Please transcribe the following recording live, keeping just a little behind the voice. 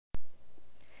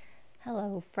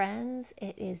Hello, friends.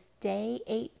 It is day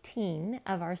 18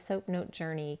 of our Soap Note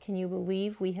journey. Can you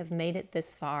believe we have made it this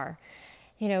far?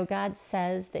 You know, God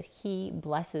says that He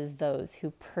blesses those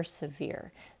who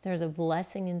persevere. There's a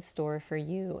blessing in store for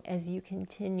you as you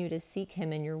continue to seek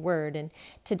Him in your Word. And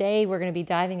today we're going to be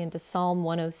diving into Psalm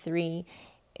 103.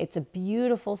 It's a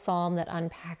beautiful psalm that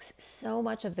unpacks so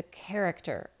much of the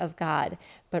character of God.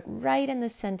 But right in the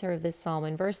center of this psalm,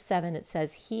 in verse 7, it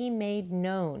says, He made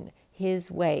known His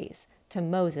ways to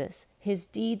Moses, His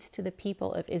deeds to the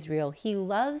people of Israel. He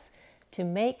loves to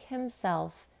make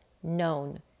Himself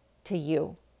known to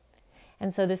you.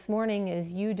 And so this morning,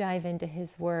 as you dive into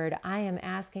His Word, I am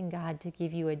asking God to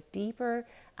give you a deeper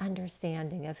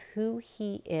understanding of who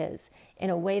He is in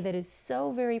a way that is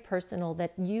so very personal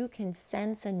that you can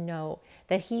sense and know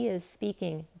that He is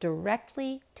speaking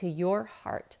directly to your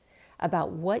heart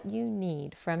about what you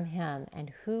need from Him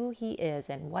and who He is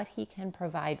and what He can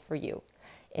provide for you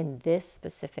in this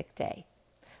specific day.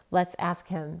 Let's ask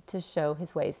Him to show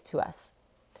His ways to us.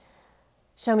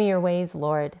 Show me your ways,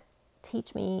 Lord.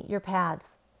 Teach me your paths.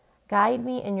 Guide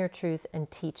me in your truth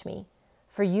and teach me.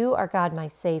 For you are God, my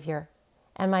Savior,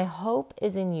 and my hope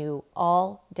is in you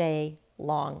all day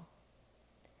long.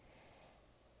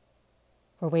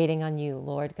 We're waiting on you,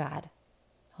 Lord God.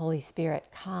 Holy Spirit,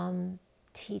 come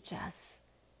teach us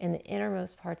in the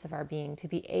innermost parts of our being to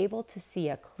be able to see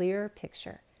a clear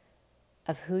picture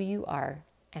of who you are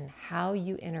and how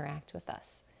you interact with us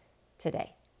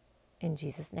today. In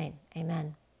Jesus' name,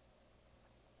 amen.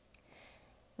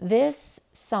 This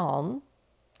psalm,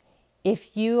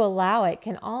 if you allow it,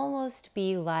 can almost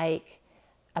be like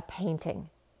a painting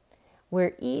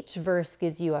where each verse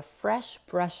gives you a fresh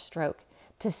brushstroke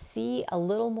to see a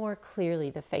little more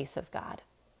clearly the face of God.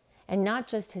 And not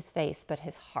just His face, but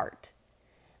His heart.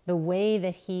 The way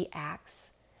that He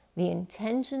acts, the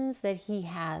intentions that He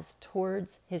has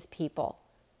towards His people.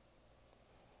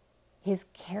 His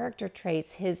character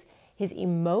traits, His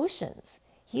emotions.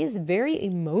 He is very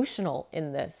emotional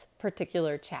in this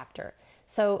particular chapter.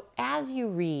 So as you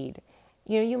read,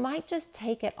 you might just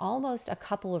take it almost a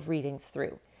couple of readings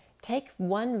through. Take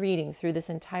one reading through this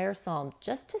entire psalm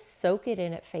just to soak it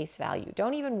in at face value.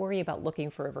 Don't even worry about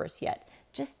looking for a verse yet.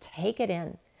 Just take it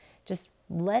in. Just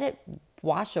let it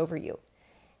wash over you.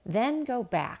 Then go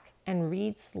back and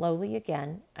read slowly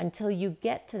again until you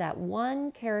get to that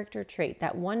one character trait,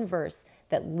 that one verse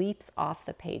that leaps off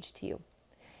the page to you.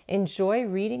 Enjoy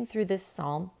reading through this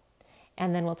psalm,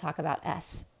 and then we'll talk about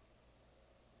S.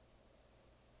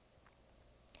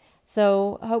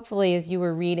 So hopefully as you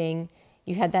were reading,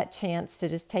 you had that chance to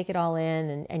just take it all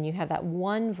in, and you have that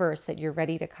one verse that you're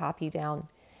ready to copy down.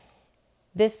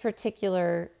 This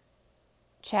particular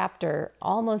chapter,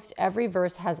 almost every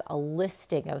verse has a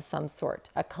listing of some sort,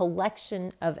 a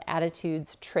collection of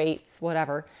attitudes, traits,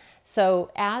 whatever.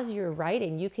 So as you're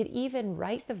writing, you could even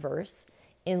write the verse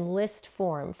in list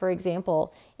form. For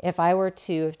example, if I were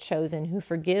to have chosen who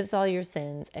forgives all your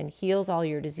sins and heals all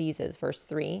your diseases, verse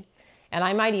 3, and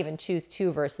I might even choose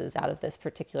two verses out of this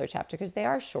particular chapter because they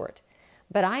are short,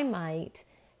 but I might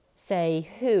say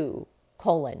who,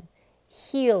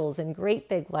 heals in great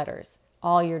big letters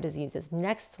all your diseases.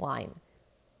 Next line,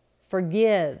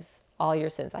 forgives all your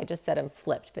sins. I just said them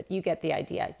flipped, but you get the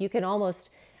idea. You can almost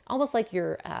like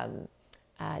you're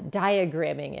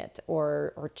diagramming it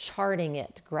or charting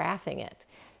it, graphing it.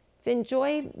 So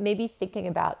enjoy maybe thinking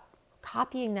about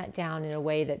copying that down in a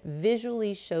way that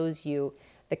visually shows you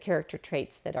the character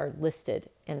traits that are listed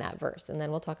in that verse. And then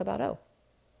we'll talk about O.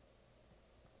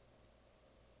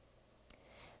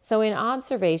 So in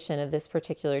observation of this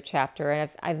particular chapter, and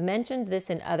I've mentioned this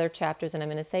in other chapters, and I'm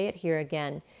going to say it here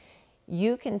again,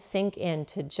 you can sink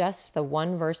into just the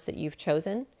one verse that you've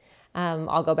chosen.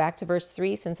 I'll go back to verse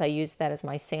 3 since I used that as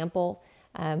my sample,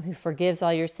 who forgives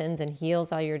all your sins and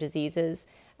heals all your diseases.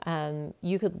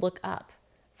 You could look up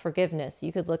forgiveness.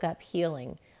 You could look up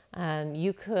healing.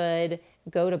 You could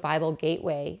go to Bible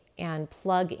Gateway and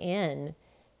plug in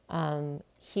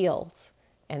heals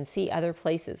and see other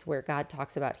places where God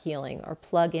talks about healing, or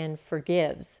plug in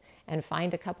forgives and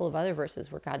find a couple of other verses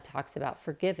where God talks about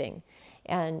forgiving,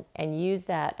 and use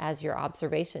that as your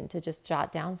observation to just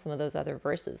jot down some of those other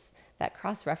verses. That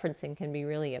cross-referencing can be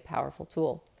really a powerful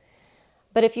tool.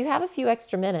 But if you have a few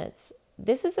extra minutes,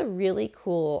 this is a really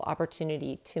cool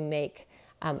opportunity to make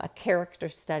a character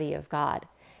study of God.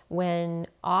 When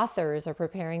authors are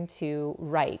preparing to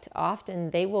write, often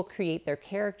they will create their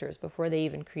characters before they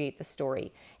even create the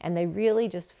story. And they really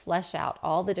just flesh out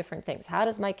all the different things. How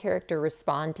does my character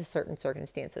respond to certain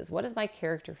circumstances? What does my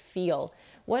character feel?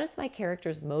 What is my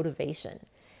character's motivation?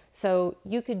 So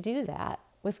you could do that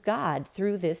with God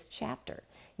through this chapter.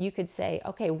 you could say,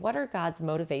 okay, what are God's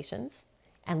motivations?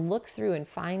 And look through and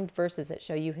find verses that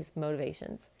show you his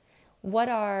motivations. What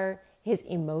are his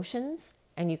emotions?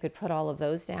 And you could put all of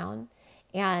those down.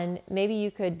 And maybe you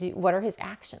could do, what are his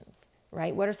actions,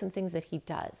 right? What are some things that he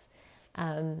does?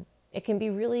 It can be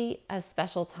really a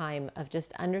special time of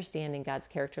just understanding God's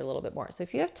character a little bit more. So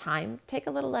if you have time, take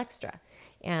a little extra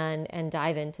and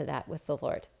dive into that with the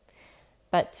Lord.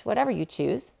 But whatever you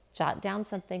choose, jot down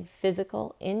something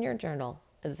physical in your journal,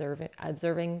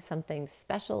 observing something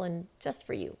special and just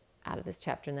for you out of this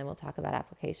chapter, and then we'll talk about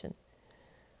application.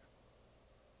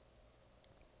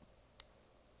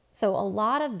 So a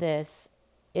lot of this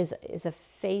is a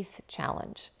faith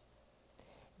challenge.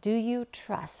 Do you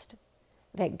trust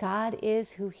that God is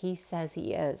who he says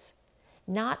he is?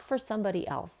 Not for somebody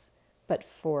else, but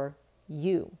for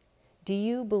you. Do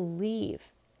you believe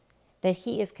that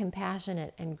he is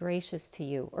compassionate and gracious to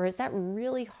you? Or is that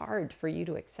really hard for you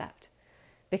to accept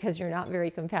because you're not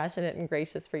very compassionate and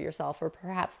gracious for yourself, or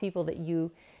perhaps people that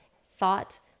you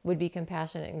thought would be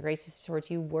compassionate and gracious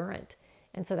towards you weren't,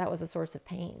 and so that was a source of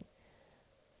pain?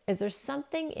 Is there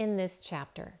something in this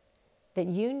chapter that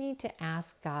you need to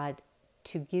ask God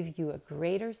to give you a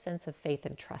greater sense of faith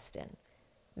and trust in?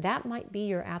 That might be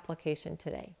your application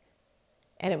today.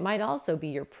 And it might also be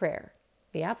your prayer.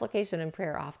 The application and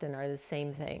prayer often are the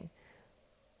same thing.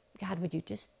 God, would you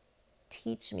just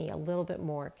teach me a little bit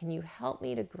more? Can you help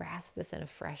me to grasp this in a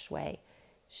fresh way?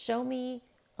 Show me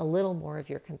a little more of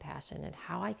your compassion and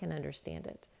how I can understand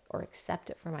it or accept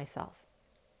it for myself.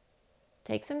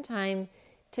 Take some time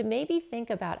to maybe think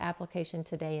about application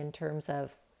today in terms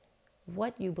of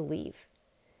what you believe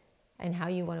and how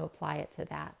you want to apply it to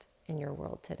that in your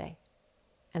world today.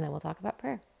 And then we'll talk about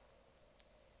prayer.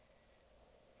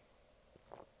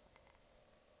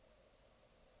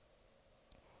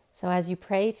 So as you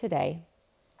pray today,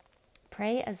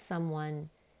 pray as someone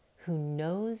who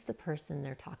knows the person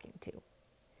they're talking to.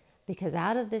 Because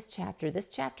out of this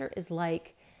chapter is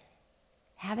like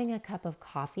having a cup of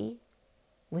coffee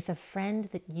with a friend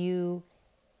that you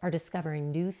are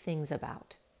discovering new things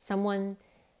about. Someone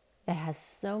that has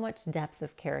so much depth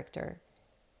of character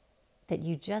that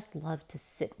you just love to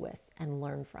sit with and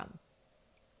learn from.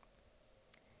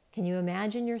 Can you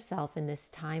imagine yourself in this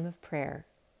time of prayer,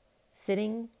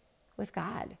 sitting with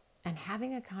God and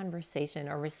having a conversation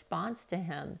or response to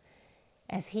him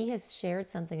as he has shared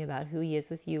something about who he is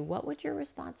with you? What would your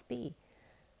response be?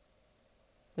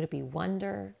 Would it be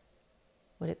wonder?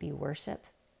 Would it be worship?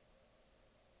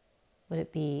 Would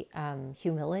it be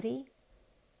humility?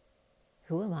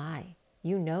 Who am I?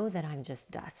 You know that I'm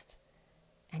just dust.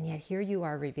 And yet here you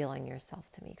are revealing yourself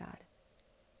to me, God.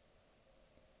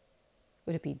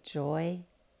 Would it be joy?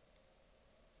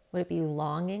 Would it be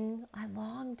longing? I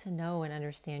long to know and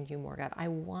understand you more, God. I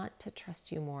want to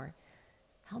trust you more.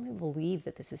 Help me believe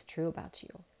that this is true about you.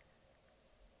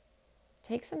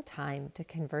 Take some time to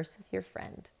converse with your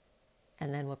friend,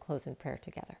 and then we'll close in prayer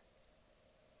together.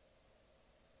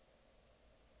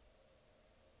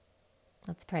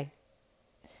 Let's pray.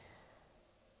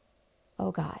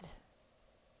 Oh God,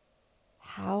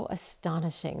 how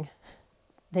astonishing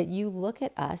that you look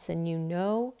at us and you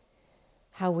know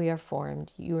how we are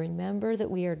formed. You remember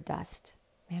that we are dust.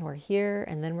 Man, we're here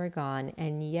and then we're gone.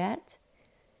 And yet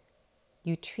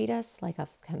you treat us like a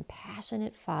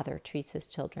compassionate father treats his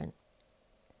children.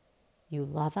 You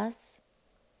love us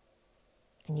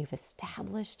and you've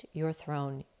established your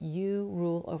throne. You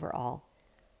rule over all.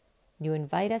 You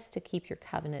invite us to keep your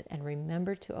covenant and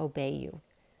remember to obey you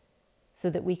so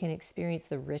that we can experience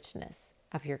the richness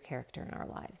of your character in our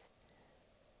lives.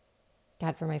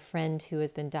 God, for my friend who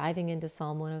has been diving into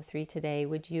Psalm 103 today,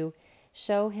 would you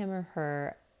show him or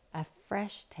her a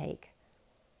fresh take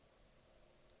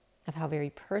of how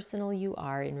very personal you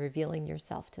are in revealing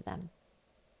yourself to them?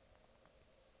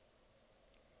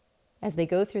 As they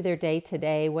go through their day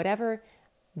today, whatever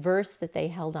verse that they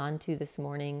held on to this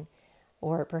morning,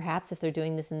 or perhaps if they're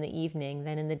doing this in the evening,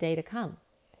 then in the day to come,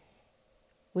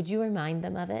 would you remind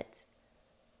them of it?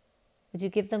 Would you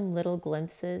give them little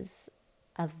glimpses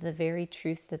of the very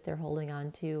truth that they're holding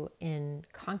on to in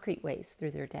concrete ways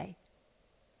through their day?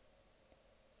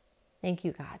 Thank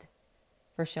you, God,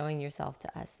 for showing yourself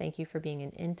to us. Thank you for being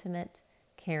an intimate,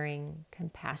 caring,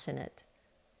 compassionate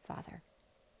Father.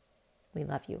 We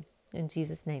love you. In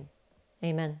Jesus' name,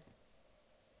 amen.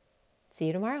 See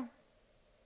you tomorrow.